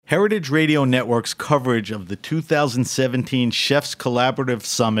Heritage Radio Network's coverage of the 2017 Chefs Collaborative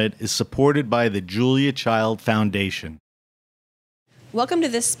Summit is supported by the Julia Child Foundation. Welcome to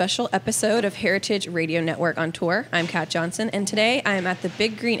this special episode of Heritage Radio Network on Tour. I'm Kat Johnson, and today I am at the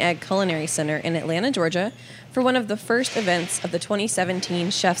Big Green Egg Culinary Center in Atlanta, Georgia, for one of the first events of the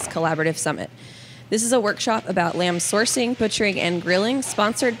 2017 Chefs Collaborative Summit. This is a workshop about lamb sourcing, butchering, and grilling,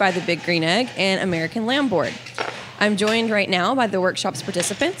 sponsored by the Big Green Egg and American Lamb Board. I'm joined right now by the workshop's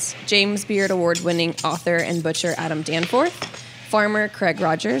participants, James Beard Award-winning author and butcher Adam Danforth, farmer Craig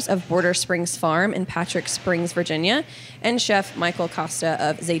Rogers of Border Springs Farm in Patrick Springs, Virginia, and chef Michael Costa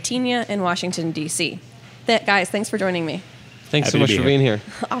of Zaytinya in Washington, D.C. Guys, thanks for joining me. Thanks so much for being here.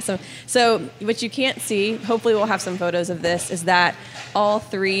 Awesome. So what you can't see, hopefully we'll have some photos of this, is that all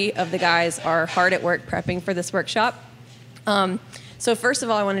three of the guys are hard at work prepping for this workshop. So first of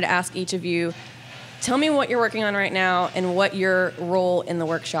all, I wanted to ask each of you, tell me what you're working on right now and what your role in the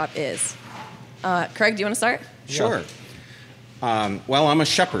workshop is. Craig, do you want to start? Sure. Well, I'm a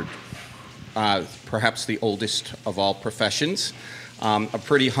shepherd, perhaps the oldest of all professions, a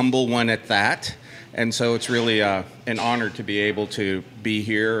pretty humble one at that. And so it's really an honor to be able to be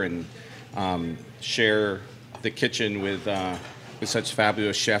here and share the kitchen with such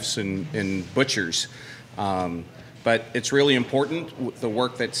fabulous chefs and butchers. But it's really important, the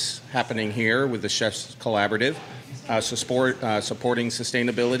work that's happening here with the Chefs Collaborative, supporting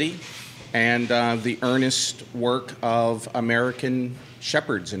sustainability, and the earnest work of American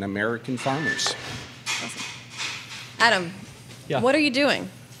shepherds and American farmers. Awesome. Adam, What are you doing?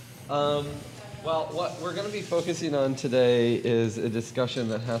 Well, what we're going to be focusing on today is a discussion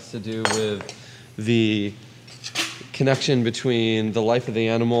that has to do with the connection between the life of the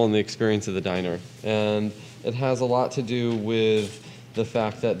animal and the experience of the diner. And it has a lot to do with the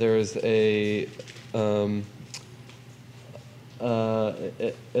fact that there's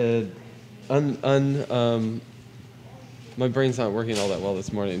my brain's not working all that well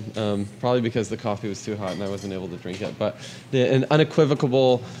this morning, probably because the coffee was too hot and I wasn't able to drink it. But an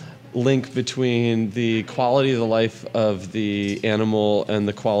unequivocal link between the quality of the life of the animal and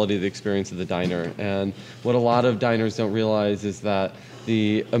the quality of the experience of the diner. And what a lot of diners don't realize is that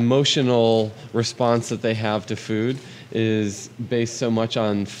the emotional response that they have to food is based so much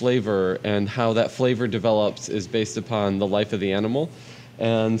on flavor, and how that flavor develops is based upon the life of the animal.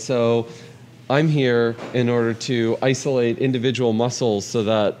 And so I'm here in order to isolate individual muscles so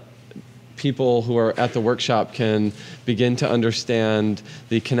that people who are at the workshop can begin to understand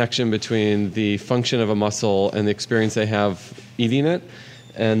the connection between the function of a muscle and the experience they have eating it.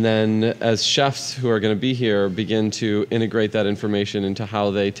 And then as chefs who are going to be here, begin to integrate that information into how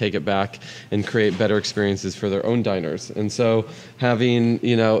they take it back and create better experiences for their own diners. And so having,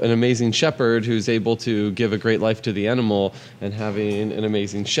 an amazing shepherd who's able to give a great life to the animal, and having an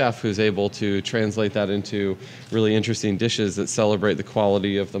amazing chef who's able to translate that into really interesting dishes that celebrate the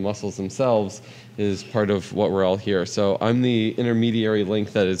quality of the mussels themselves, is part of what we're all here. So I'm the intermediary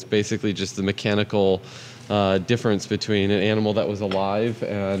link that is basically just the mechanical difference between an animal that was alive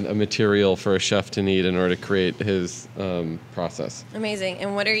and a material for a chef to need in order to create his process. Amazing.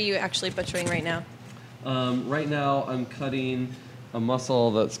 And what are you actually butchering right now? Right now I'm cutting a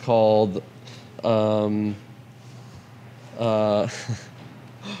mussel that's called I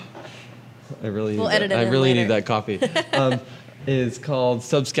really need that coffee. Is called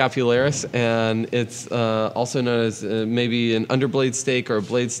subscapularis, and it's also known as maybe an underblade steak or a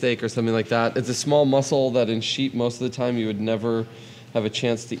blade steak or something like that. It's a small mussel that in sheep most of the time you would never have a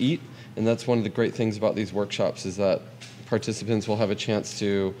chance to eat, and that's one of the great things about these workshops, is that participants will have a chance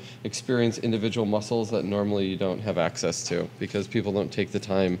to experience individual mussels that normally you don't have access to, because people don't take the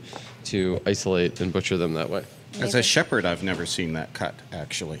time to isolate and butcher them that way. As a shepherd, I've never seen that cut,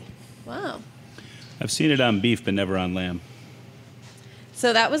 actually. Wow. I've seen it on beef, but never on lamb.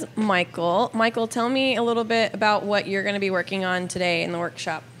 So that was Michael. Michael, tell me a little bit about what you're going to be working on today in the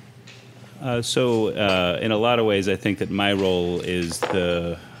workshop. So in a lot of ways, I think that my role is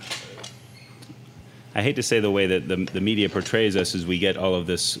I hate to say the way that the media portrays us, is we get all of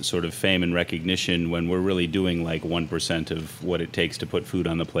this sort of fame and recognition when we're really doing like 1% of what it takes to put food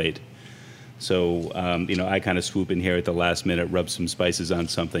on the plate. So, I kind of swoop in here at the last minute, rub some spices on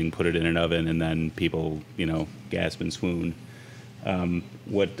something, put it in an oven, and then people, gasp and swoon.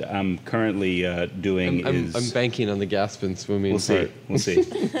 What I'm currently doing is... I'm banking on the gasp and swooming part. We'll see.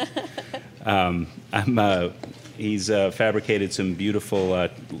 He's fabricated some beautiful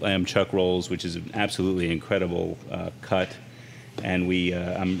lamb chuck rolls, which is an absolutely incredible cut. And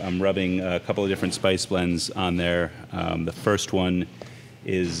I'm rubbing a couple of different spice blends on there. The first one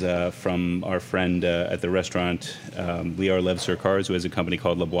is from our friend at the restaurant, Lior Lev Surkars, who has a company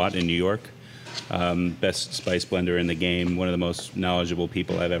called La Boite in New York. Best spice blender in the game, one of the most knowledgeable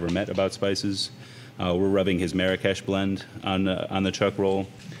people I've ever met about spices. We're rubbing his Marrakesh blend on the chuck roll.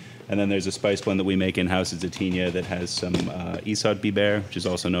 And then there's a spice blend that we make in-house. It's a Tinia that has some Isat biber, which is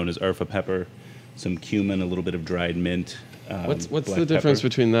also known as Urfa pepper, some cumin, a little bit of dried mint. What's black the difference pepper.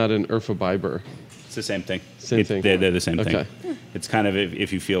 between that and Urfa biber? It's the same thing. Same thing. They're the same Okay. thing. It's kind of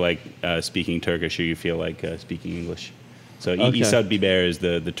if you feel like speaking Turkish or you feel like speaking English. So Okay. Isat biber is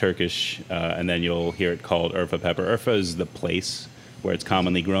the Turkish, and then you'll hear it called Urfa pepper. Urfa is the place where it's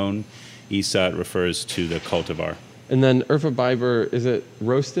commonly grown. Isat refers to the cultivar. And then Urfa biber, is it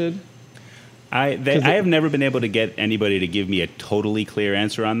roasted? I have never been able to get anybody to give me a totally clear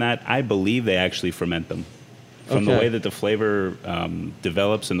answer on that. I believe they actually ferment them. From the Okay. way that the flavor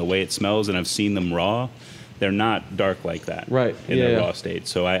develops and the way it smells, and I've seen them raw, they're not dark like that Right. in Yeah, their yeah. raw state.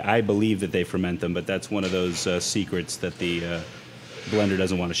 So I believe that they ferment them, but that's one of those secrets that the blender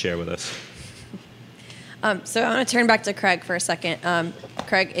doesn't want to share with us. So I want to turn back to Craig for a second.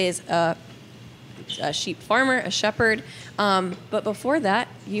 Craig is a sheep farmer, a shepherd. But before that,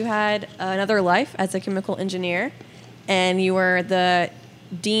 you had another life as a chemical engineer, and you were the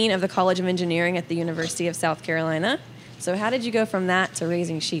dean of the College of Engineering at the University of South Carolina. So how did you go from that to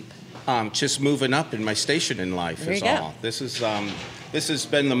raising sheep? Just moving up in my station in life There is you go. all. This has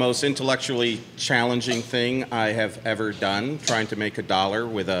been the most intellectually challenging thing I have ever done, trying to make $1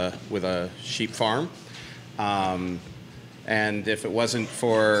 with a sheep farm. And if it wasn't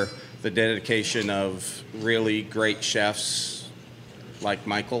for the dedication of really great chefs like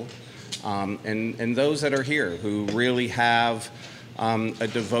Michael, and those that are here who really have a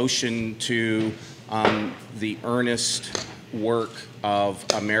devotion to the earnest work of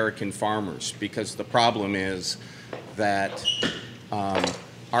American farmers, because the problem is that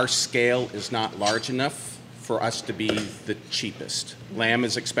our scale is not large enough for us to be the cheapest. Lamb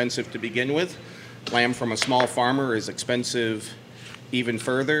is expensive to begin with. Lamb from a small farmer is expensive even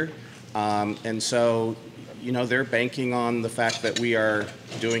further. And so, you know, they're banking on the fact that we are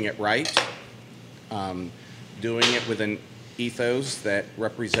doing it right, doing it with an ethos that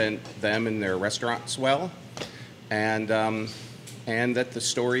represent them and their restaurants well, and that the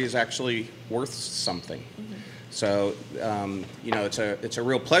story is actually worth something. Mm-hmm. So, you know, it's a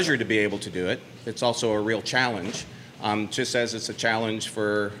real pleasure to be able to do it. It's also a real challenge, just as it's a challenge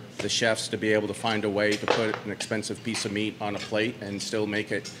for the chefs to be able to find a way to put an expensive piece of meat on a plate and still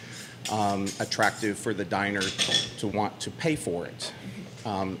make it attractive for the diner to want to pay for it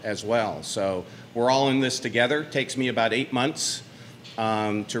as well. So we're all in this together. It takes me about 8 months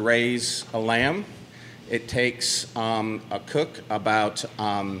to raise a lamb. It takes a cook about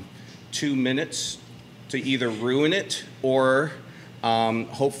 2 minutes to either ruin it or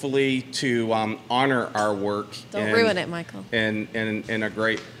hopefully to honor our work. Don't ruin it, Michael. In a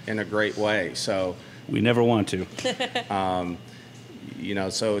great way. So We never want to. you know,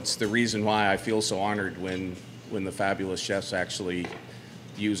 so it's the reason why I feel so honored when the fabulous chefs actually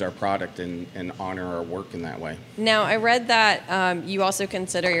use our product and honor our work in that way. Now, I read that you also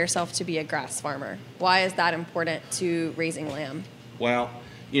consider yourself to be a grass farmer. Why is that important to raising lamb? Well,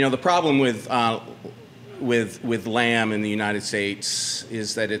 you know, the problem with lamb in the United States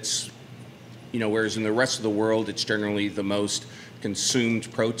is that it's, you know, whereas in the rest of the world it's generally the most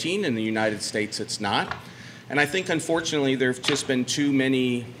consumed protein, in the United States it's not. And I think, unfortunately, there have just been too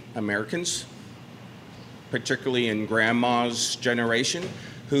many Americans, particularly in grandma's generation,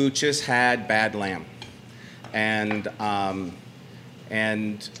 who just had bad lamb. And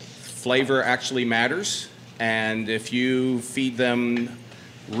flavor actually matters. And if you feed them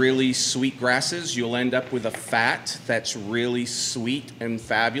really sweet grasses, you'll end up with a fat that's really sweet and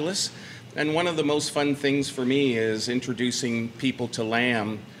fabulous. And one of the most fun things for me is introducing people to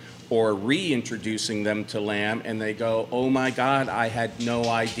lamb or reintroducing them to lamb, and they go, oh my God, I had no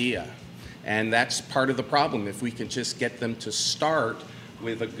idea. And that's part of the problem, if we can just get them to start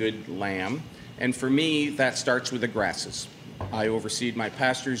with a good lamb. And for me, that starts with the grasses. I overseed my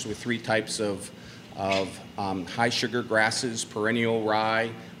pastures with 3 types of high sugar grasses, perennial rye,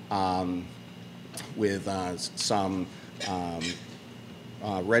 with some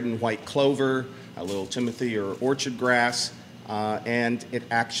red and white clover, a little Timothy or orchard grass, and it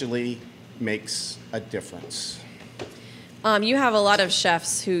actually makes a difference. You have a lot of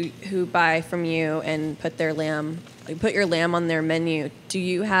chefs who buy from you and put your lamb on their menu. Do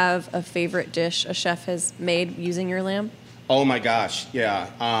you have a favorite dish a chef has made using your lamb? Oh my gosh, yeah.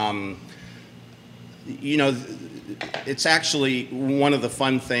 you know, it's actually one of the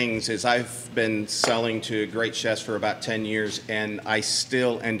fun things is I've been selling to great chefs for about 10 years, and I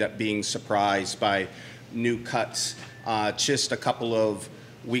still end up being surprised by new cuts. Just a couple of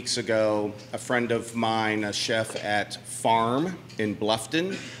weeks ago, a friend of mine, a chef at Farm in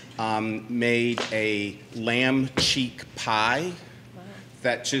Bluffton, made a lamb cheek pie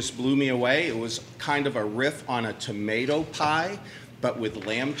that just blew me away. It was kind of a riff on a tomato pie, but with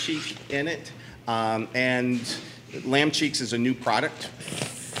lamb cheek in it. And lamb cheeks is a new product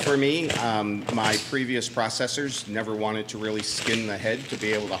for me. My previous processors never wanted to really skin the head to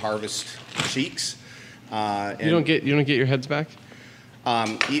be able to harvest cheeks. You don't get your heads back?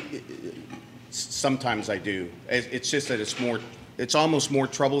 Sometimes I do. It's just that it's almost more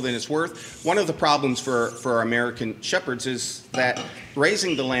trouble than it's worth. One of the problems for American shepherds is that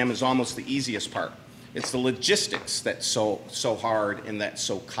raising the lamb is almost the easiest part. It's the logistics that's so hard and that's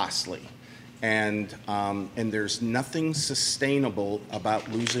so costly. And there's nothing sustainable about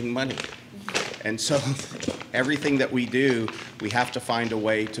losing money. And so everything that we do, we have to find a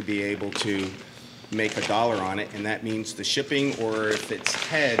way to be able to make a dollar on it, and that means the shipping, or if it's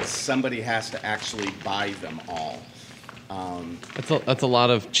heads, somebody has to actually buy them all. That's a lot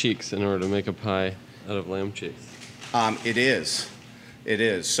of cheeks in order to make a pie out of lamb cheeks. It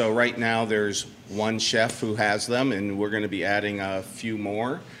is. So right now there's one chef who has them, and we're going to be adding a few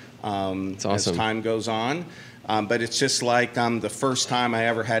more as time goes on. But it's just like the first time I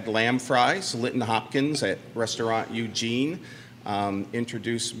ever had lamb fries, Linton Hopkins at Restaurant Eugene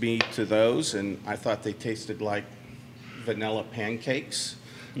introduced me to those, and I thought they tasted like vanilla pancakes.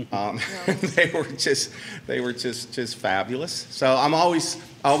 They were just fabulous. So I'm always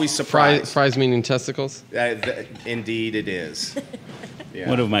surprised. Fries meaning testicles? Indeed, it is. Yeah.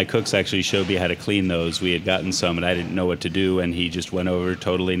 One of my cooks actually showed me how to clean those. We had gotten some, and I didn't know what to do, and he just went over,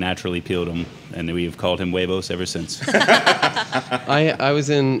 totally naturally peeled them, and we've called him Huevos ever since. I was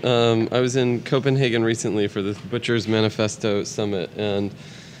in Copenhagen recently for the Butcher's Manifesto Summit, and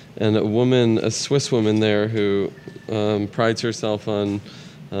a Swiss woman there who prides herself on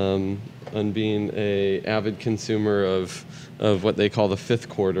being a avid consumer of what they call the fifth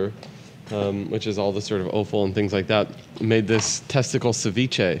quarter, which is all the sort of offal and things like that, made this testicle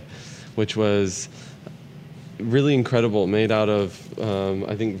ceviche, which was really incredible, made out of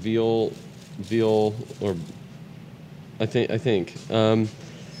I think veal, or I think.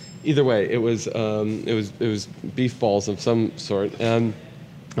 Either way, it was beef balls of some sort, and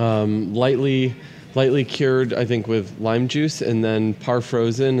lightly cured, I think, with lime juice, and then par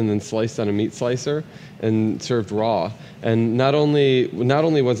frozen, and then sliced on a meat slicer, and served raw. And not only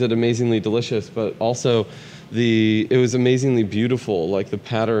was it amazingly delicious, but also it was amazingly beautiful, like the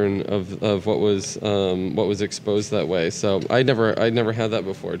pattern of what was exposed that way. So I'd never had that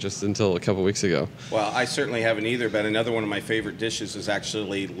before, just until a couple weeks ago. Well, I certainly haven't either, but another one of my favorite dishes is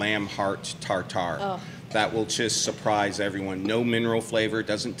actually lamb heart tartare. Oh. That will just surprise everyone. No mineral flavor,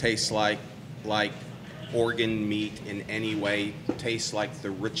 doesn't taste like organ meat in any way. It tastes like the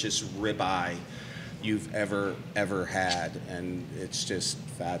richest ribeye you've ever had, and it's just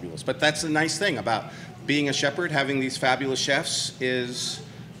fabulous. But that's the nice thing about being a shepherd, having these fabulous chefs, is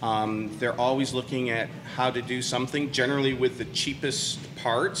they're always looking at how to do something, generally with the cheapest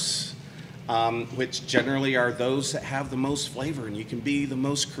parts, which generally are those that have the most flavor, and you can be the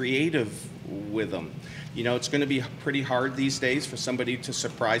most creative with them. You know, it's going to be pretty hard these days for somebody to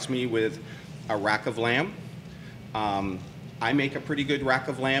surprise me with a rack of lamb. I make a pretty good rack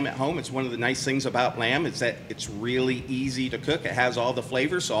of lamb at home. It's one of the nice things about lamb is that it's really easy to cook. It has all the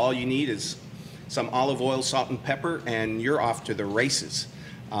flavors, so all you need is some olive oil, salt, and pepper, and you're off to the races.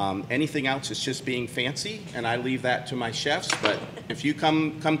 Anything else is just being fancy, and I leave that to my chefs. But if you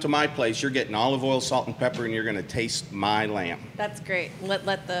come to my place, you're getting olive oil, salt, and pepper, and you're going to taste my lamb. That's great. Let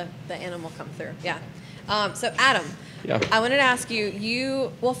the animal come through. Yeah. So Adam, Yeah. I wanted to ask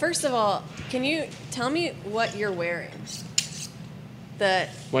you. Well, first of all, can you tell me what you're wearing?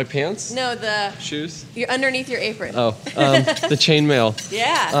 My pants? No, the shoes. You're underneath your apron. Oh, the chainmail.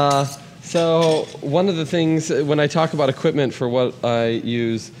 Yeah. So one of the things when I talk about equipment for what I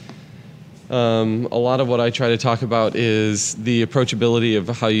use, a lot of what I try to talk about is the approachability of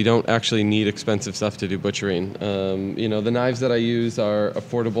how you don't actually need expensive stuff to do butchering. The knives that I use are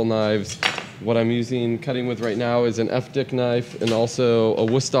affordable knives. What I'm cutting with right now is an F-Dick knife, and also a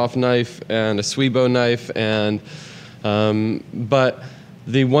Wusthof knife and a Swibo knife, but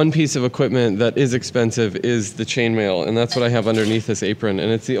the one piece of equipment that is expensive is the chainmail, and that's what I have underneath this apron.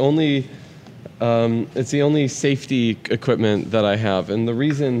 And it's the only It's the only safety equipment that I have, and the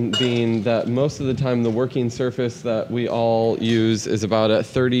reason being that most of the time the working surface that we all use is about at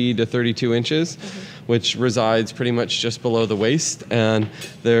 30 to 32 inches, which resides pretty much just below the waist, and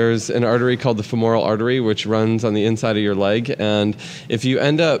there's an artery called the femoral artery which runs on the inside of your leg, and if you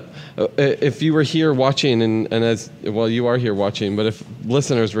end up, if you were here watching, and as, well, you are here watching, but if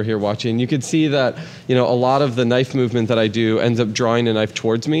listeners were here watching, you could see that, a lot of the knife movement that I do ends up drawing a knife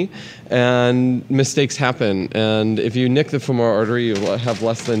towards me, and mistakes happen, and if you nick the femoral artery, you will have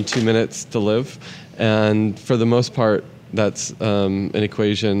less than 2 minutes to live, and for the most part, that's an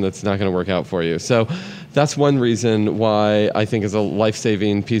equation that's not going to work out for you. So that's one reason why I think is a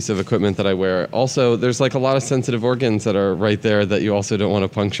life-saving piece of equipment that I wear. Also, there's like a lot of sensitive organs that are right there that you also don't want to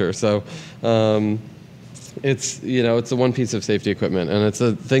puncture. So it's the one piece of safety equipment, and it's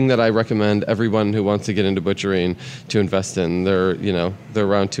a thing that I recommend everyone who wants to get into butchering to invest in. They're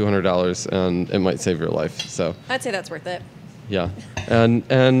around $200, and it might save your life. So I'd say that's worth it. yeah, and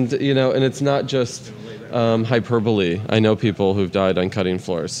it's not just hyperbole. I know people who've died on cutting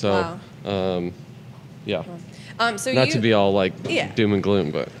floors. So yeah, So not to be all like Yeah. doom and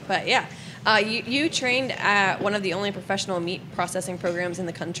gloom, but yeah. You trained at one of the only professional meat processing programs in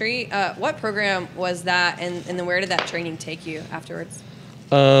the country. What program was that, and then where did that training take you afterwards?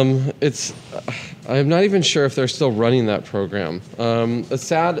 I'm not even sure if they're still running that program. A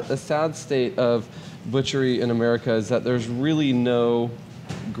sad state of butchery in America is that there's really no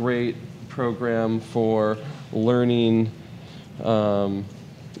great program for learning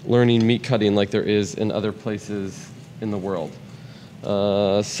meat cutting like there is in other places in the world.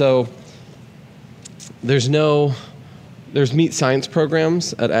 So there's meat science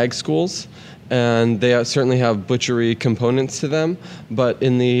programs at ag schools, and they certainly have butchery components to them, but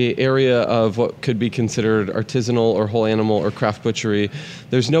in the area of what could be considered artisanal or whole animal or craft butchery,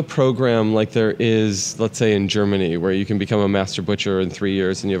 there's no program like there is, let's say, in Germany, where you can become a master butcher in 3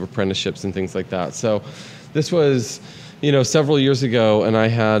 years and you have apprenticeships and things like that. So this was several years ago, and I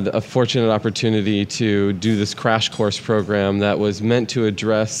had a fortunate opportunity to do this crash course program that was meant to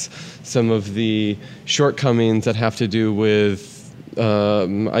address some of the shortcomings that have to do with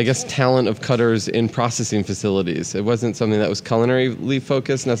talent of cutters in processing facilities. It wasn't something that was culinarily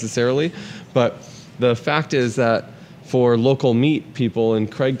focused necessarily, but the fact is that for local meat people, and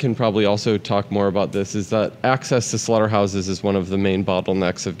Craig can probably also talk more about this, is that access to slaughterhouses is one of the main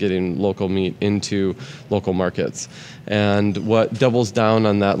bottlenecks of getting local meat into local markets. And what doubles down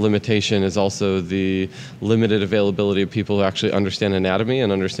on that limitation is also the limited availability of people who actually understand anatomy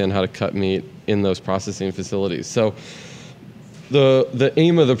and understand how to cut meat in those processing facilities. So the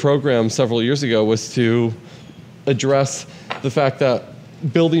aim of the program several years ago was to address the fact that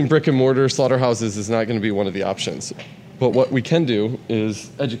building brick and mortar slaughterhouses is not going to be one of the options. But what we can do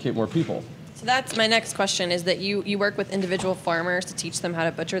is educate more people. So that's my next question, is that you work with individual farmers to teach them how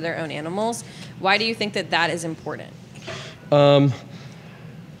to butcher their own animals. Why do you think that is important? Well,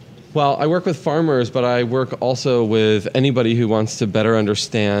 I work with farmers, but I work also with anybody who wants to better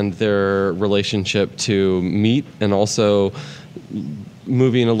understand their relationship to meat, and also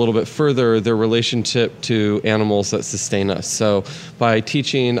moving a little bit further, their relationship to animals that sustain us. So by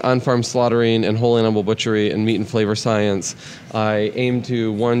teaching on-farm slaughtering and whole animal butchery and meat and flavor science, I aim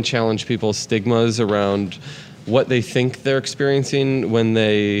to, one, challenge people's stigmas around what they think they're experiencing when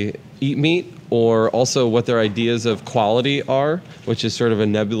they eat meat, or also what their ideas of quality are, which is sort of a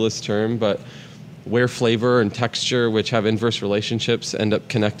nebulous term, but where flavor and texture, which have inverse relationships, end up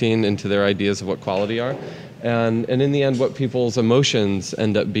connecting into their ideas of what quality are. And in the end, what people's emotions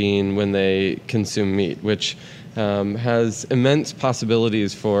end up being when they consume meat, which has immense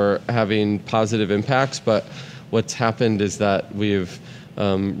possibilities for having positive impacts. But what's happened is that we've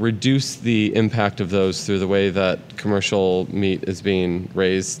reduced the impact of those through the way that commercial meat is being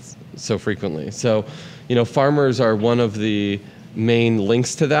raised so frequently. So, farmers are one of the main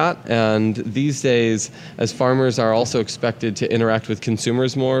links to that, and these days, as farmers are also expected to interact with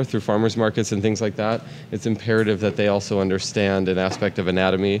consumers more through farmers markets and things like that, it's imperative that they also understand an aspect of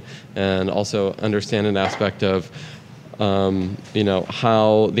anatomy, and also understand an aspect of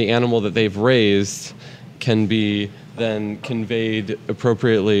how the animal that they've raised can be then conveyed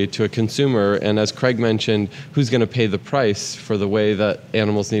appropriately to a consumer. And as Craig mentioned, who's going to pay the price for the way that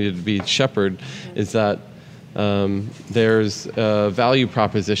animals needed to be shepherded, is that there's a value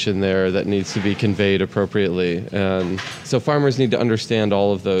proposition there that needs to be conveyed appropriately. And so farmers need to understand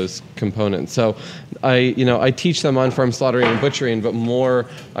all of those components. So I teach them on-farm slaughtering and butchering, but more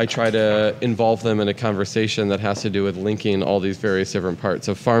I try to involve them in a conversation that has to do with linking all these various different parts.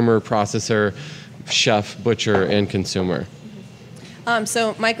 So farmer, processor, chef, butcher, and consumer.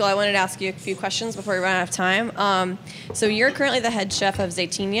 So, Michael, I wanted to ask you a few questions before we run out of time. So you're currently the head chef of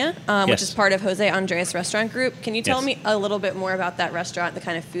Zaytinya, which Yes. is part of Jose Andres Restaurant Group. Can you tell Yes. me a little bit more about that restaurant, the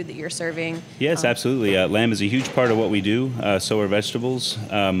kind of food that you're serving? Yes, absolutely. Lamb is a huge part of what we do. So are vegetables.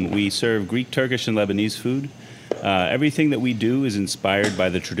 We serve Greek, Turkish, and Lebanese food. Everything that we do is inspired by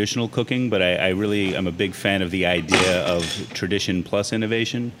the traditional cooking, but I really am a big fan of the idea of tradition plus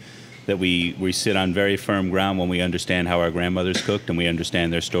innovation, that we sit on very firm ground when we understand how our grandmothers cooked and we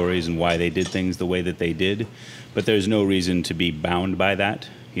understand their stories and why they did things the way that they did. But there's no reason to be bound by that.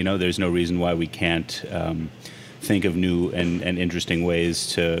 You know, there's no reason why we can't think of new and interesting ways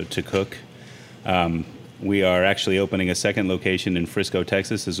to cook. We are actually opening a second location in Frisco,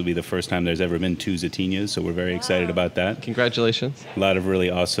 Texas. This will be the first time there's ever been 2 Zaytinyas, so we're very excited about that. Congratulations. A lot of really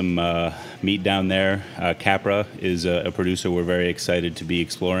awesome meat down there. Capra is a producer we're very excited to be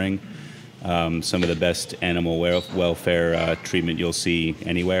exploring. Some of the best animal welfare treatment you'll see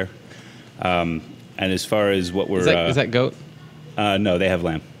anywhere. And as far as what we're... Is that goat? No, they have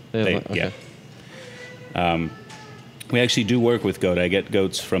lamb. They have lamb, okay. Yeah. We actually do work with goat. I get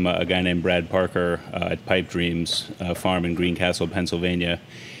goats from a guy named Brad Parker at Pipe Dreams farm in Greencastle, Pennsylvania.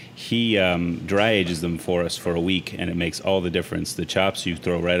 He dry ages them for us for a week, and it makes all the difference. The chops you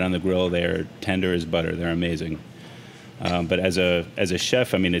throw right on the grill, they're tender as butter. They're amazing. But as a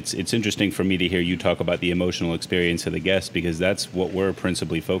chef, I mean, it's interesting for me to hear you talk about the emotional experience of the guest, because that's what we're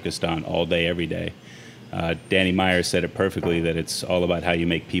principally focused on all day, every day. Danny Meyer said it perfectly, that it's all about how you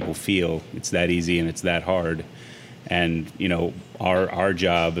make people feel. It's that easy and it's that hard. And, you know, our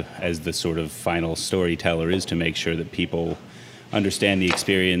job as the sort of final storyteller is to make sure that people understand the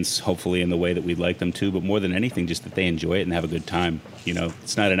experience, hopefully in the way that we'd like them to, but more than anything, just that they enjoy it and have a good time. You know,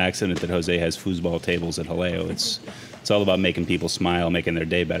 it's not an accident that Jose has foosball tables at Jaleo. It's all about making people smile, making their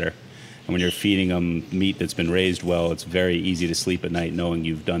day better. And when you're feeding them meat that's been raised well, it's very easy to sleep at night knowing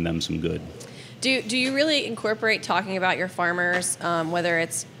you've done them some good. Do you really incorporate talking about your farmers, whether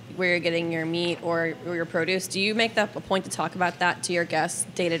it's where you're getting your meat or your produce? Do you make that a point to talk about that to your guests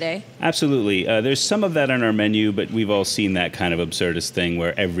day to day? Absolutely. There's some of that on our menu, but we've all seen that kind of absurdist thing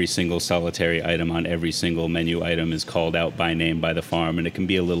where every single solitary item on every single menu item is called out by name by the farm, and it can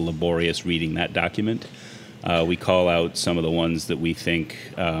be a little laborious reading that document. We call out some of the ones that we think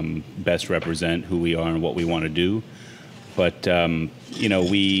best represent who we are and what we want to do. But, you know,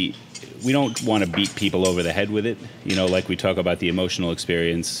 we don't want to beat people over the head with it. You know, like we talk about the emotional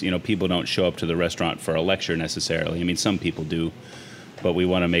experience, you know, people don't show up to the restaurant for a lecture necessarily. I mean, some people do. But we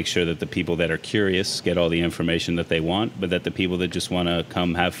want to make sure that the people that are curious get all the information that they want, but that the people that just want to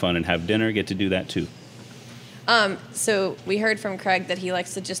come have fun and have dinner get to do that too. So we heard from Craig that he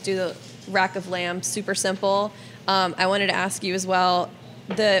likes to just do the rack of lamb, super simple. I wanted to ask you as well,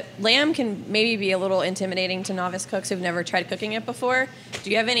 the lamb can maybe be a little intimidating to novice cooks who've never tried cooking it before. Do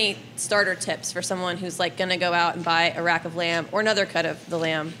you have any starter tips for someone who's like going to go out and buy a rack of lamb or another cut of the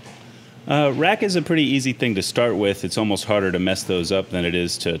lamb? Rack is a pretty easy thing to start with. It's almost harder to mess those up than it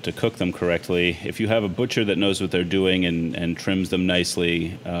is to cook them correctly. If you have a butcher that knows what they're doing and trims them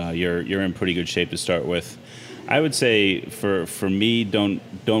nicely, you're in pretty good shape to start with. I would say for me,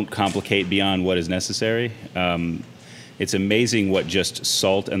 don't complicate beyond what is necessary. It's amazing what just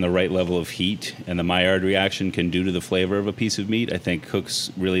salt and the right level of heat and the Maillard reaction can do to the flavor of a piece of meat. I think cooks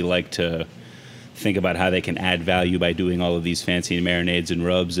really like to think about how they can add value by doing all of these fancy marinades and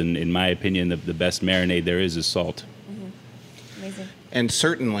rubs. And in my opinion, the best marinade there is salt. Mm-hmm. Amazing. And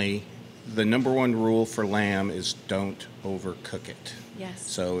certainly, the number one rule for lamb is don't overcook it. Yes.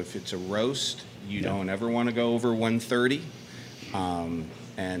 So if it's a roast, you don't ever want to go over 130.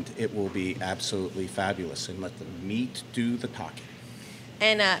 And it will be absolutely fabulous, and let the meat do the talking.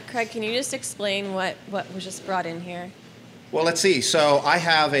 And Craig, can you just explain what was just brought in here? Well, let's see. So I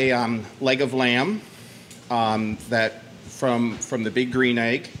have a leg of lamb that from the Big Green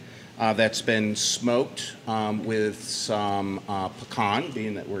Egg that's been smoked with some pecan,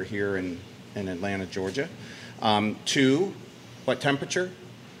 being that we're here in Atlanta, Georgia, to what temperature?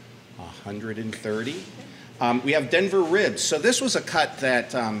 130. We have Denver ribs. So this was a cut that,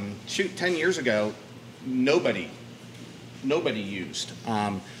 10 years ago, nobody used.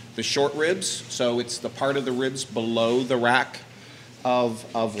 The short ribs, so it's the part of the ribs below the rack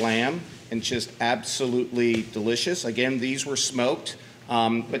of lamb, and just absolutely delicious. Again, these were smoked,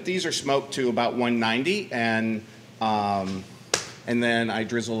 but these are smoked to about 190, and then I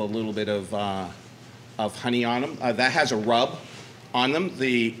drizzle a little bit of honey on them. That has a rub on them.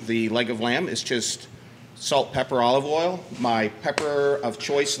 The leg of lamb is just salt, pepper, olive oil. My pepper of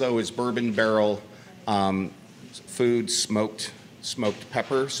choice, though, is Bourbon Barrel Food smoked smoked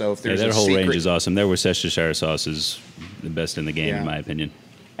pepper. So if Yeah, there's their a whole secret, range is awesome. Their Worcestershire sauce is the best in the game, Yeah. in my opinion.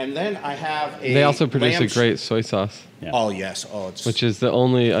 And then I have a. They also produce lamb a great soy sauce, Yeah. Oh yes. Oh, it's. which is the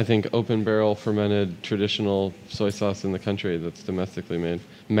only, I think, open barrel fermented traditional soy sauce in the country that's domestically made.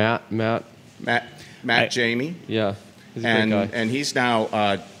 Matt, Matt Jamie. yeah, he's a great guy. And he's now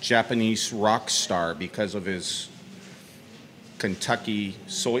a Japanese rock star because of his Kentucky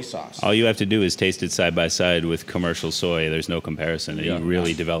soy sauce. All you have to do is taste it side by side with commercial soy. There's no comparison. Yeah. It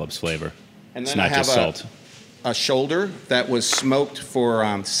really develops flavor. And It's then I not have just salt. a shoulder that was smoked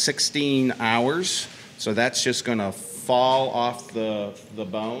for 16 hours. So that's just going to fall off the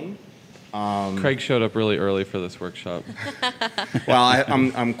bone. Craig showed up really early for this workshop. Well,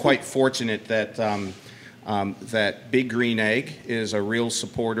 I'm quite fortunate that that Big Green Egg is a real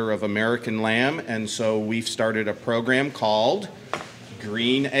supporter of American lamb, and so we've started a program called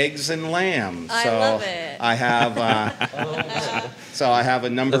Green Eggs and Lamb. I So love it. I have I have a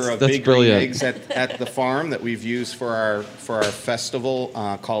number of That's Big brilliant. Green Eggs at the farm that we've used for our festival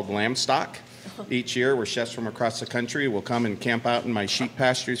called Lambstock. Each year, where chefs from across the country will come and camp out in my sheep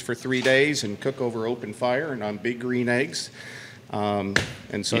pastures for 3 days and cook over open fire and on Big Green Eggs. And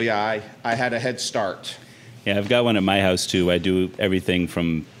so, I had a head start. Yeah, I've got one at my house too. I do everything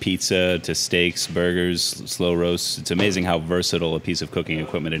from pizza to steaks, burgers, slow roasts. It's amazing how versatile a piece of cooking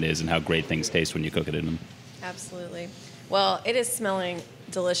equipment it is and how great things taste when you cook it in them. Absolutely. Well, it is smelling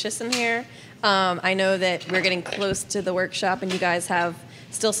delicious in here. I know that we're getting close to the workshop, and you guys have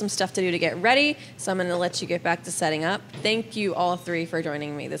still some stuff to do to get ready, so I'm going to let you get back to setting up. Thank you all three for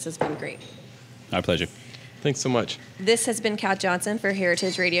joining me. This has been great. Our pleasure. Thanks so much. This has been Kat Johnson for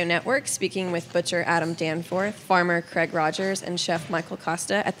Heritage Radio Network, speaking with butcher Adam Danforth, farmer Craig Rogers, and chef Michael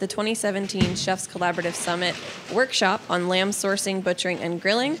Costa at the 2017 Chefs Collaborative Summit workshop on lamb sourcing, butchering, and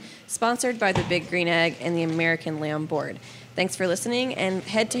grilling, sponsored by the Big Green Egg and the American Lamb Board. Thanks for listening, and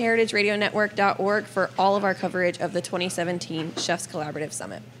head to heritageradionetwork.org for all of our coverage of the 2017 Chefs Collaborative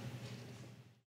Summit.